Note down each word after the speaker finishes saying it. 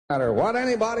matter what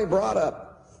anybody brought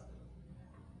up.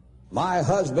 My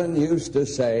husband used to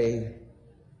say,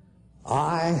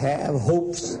 I have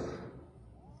hopes.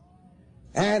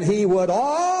 And he would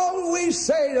always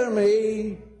say to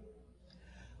me,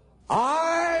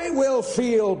 I will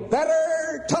feel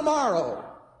better tomorrow.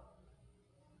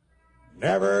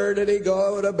 Never did he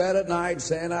go to bed at night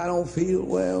saying, I don't feel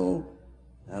well,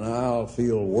 and I'll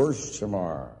feel worse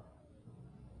tomorrow.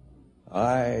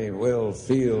 I will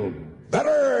feel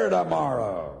better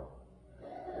tomorrow.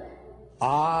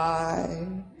 I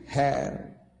have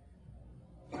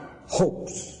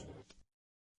hopes.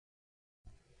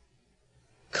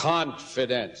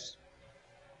 Confidence.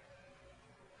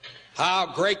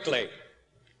 How greatly,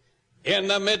 in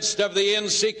the midst of the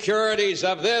insecurities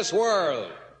of this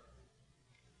world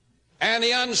and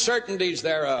the uncertainties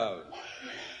thereof,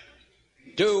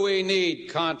 do we need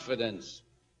confidence?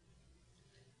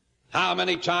 How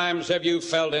many times have you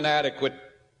felt inadequate,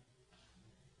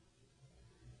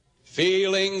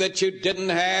 feeling that you didn't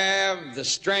have the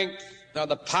strength, nor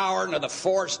the power, nor the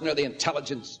force, nor the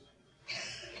intelligence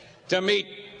to meet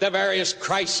the various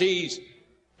crises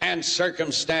and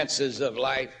circumstances of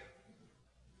life?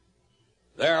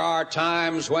 There are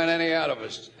times when any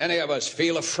of us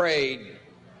feel afraid,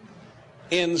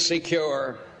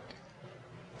 insecure,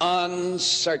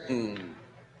 uncertain,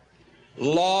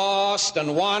 lost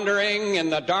and wandering in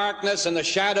the darkness and the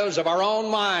shadows of our own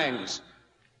minds.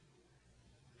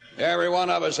 Every one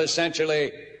of us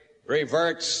essentially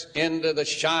reverts into the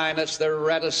shyness, the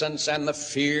reticence, and the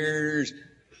fears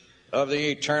of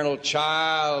the eternal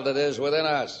child that is within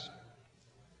us.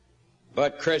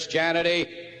 But Christianity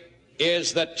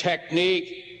is the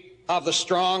technique of the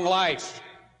strong life.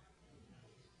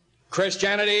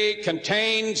 Christianity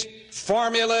contains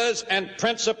formulas and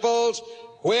principles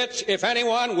which, if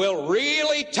anyone will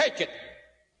really take it,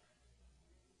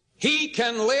 he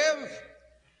can live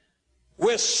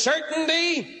with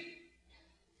certainty,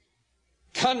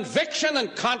 conviction,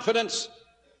 and confidence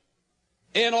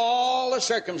in all the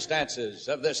circumstances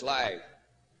of this life.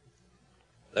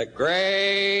 The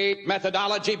great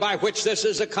methodology by which this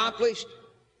is accomplished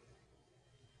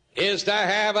is to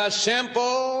have a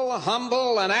simple,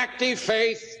 humble, and active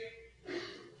faith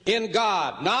in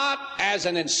God, not as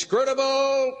an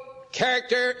inscrutable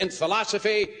character in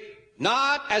philosophy,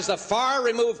 not as the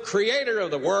far-removed creator of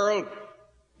the world,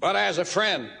 but as a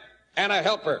friend and a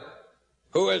helper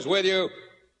who is with you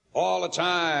all the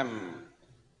time.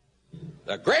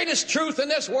 The greatest truth in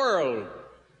this world,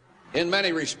 in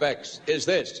many respects, is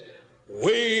this: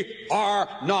 we are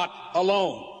not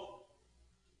alone.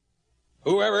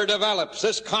 Whoever develops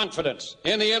this confidence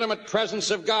in the intimate presence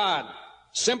of God,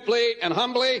 simply and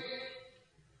humbly,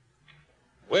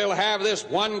 will have this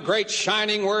one great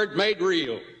shining word made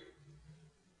real: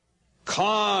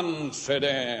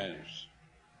 confidence.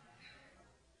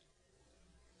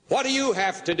 What do you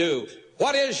have to do?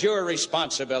 What is your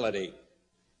responsibility?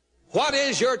 What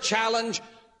is your challenge?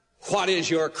 What is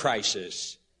your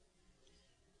crisis?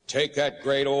 Take that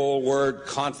great old word,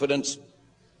 confidence,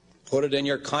 put it in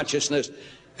your consciousness,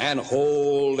 and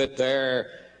hold it there,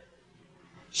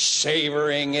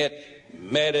 savoring it,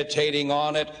 meditating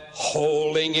on it,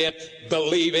 holding it,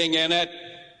 believing in it.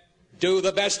 Do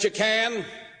the best you can,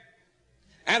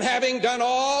 and having done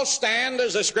all, stand,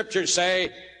 as the scriptures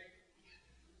say,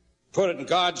 put it in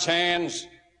God's hands,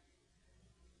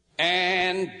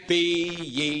 and be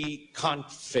ye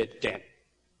confident.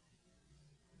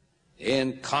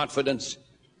 In confidence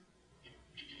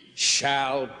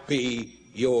shall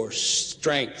be your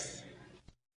strength.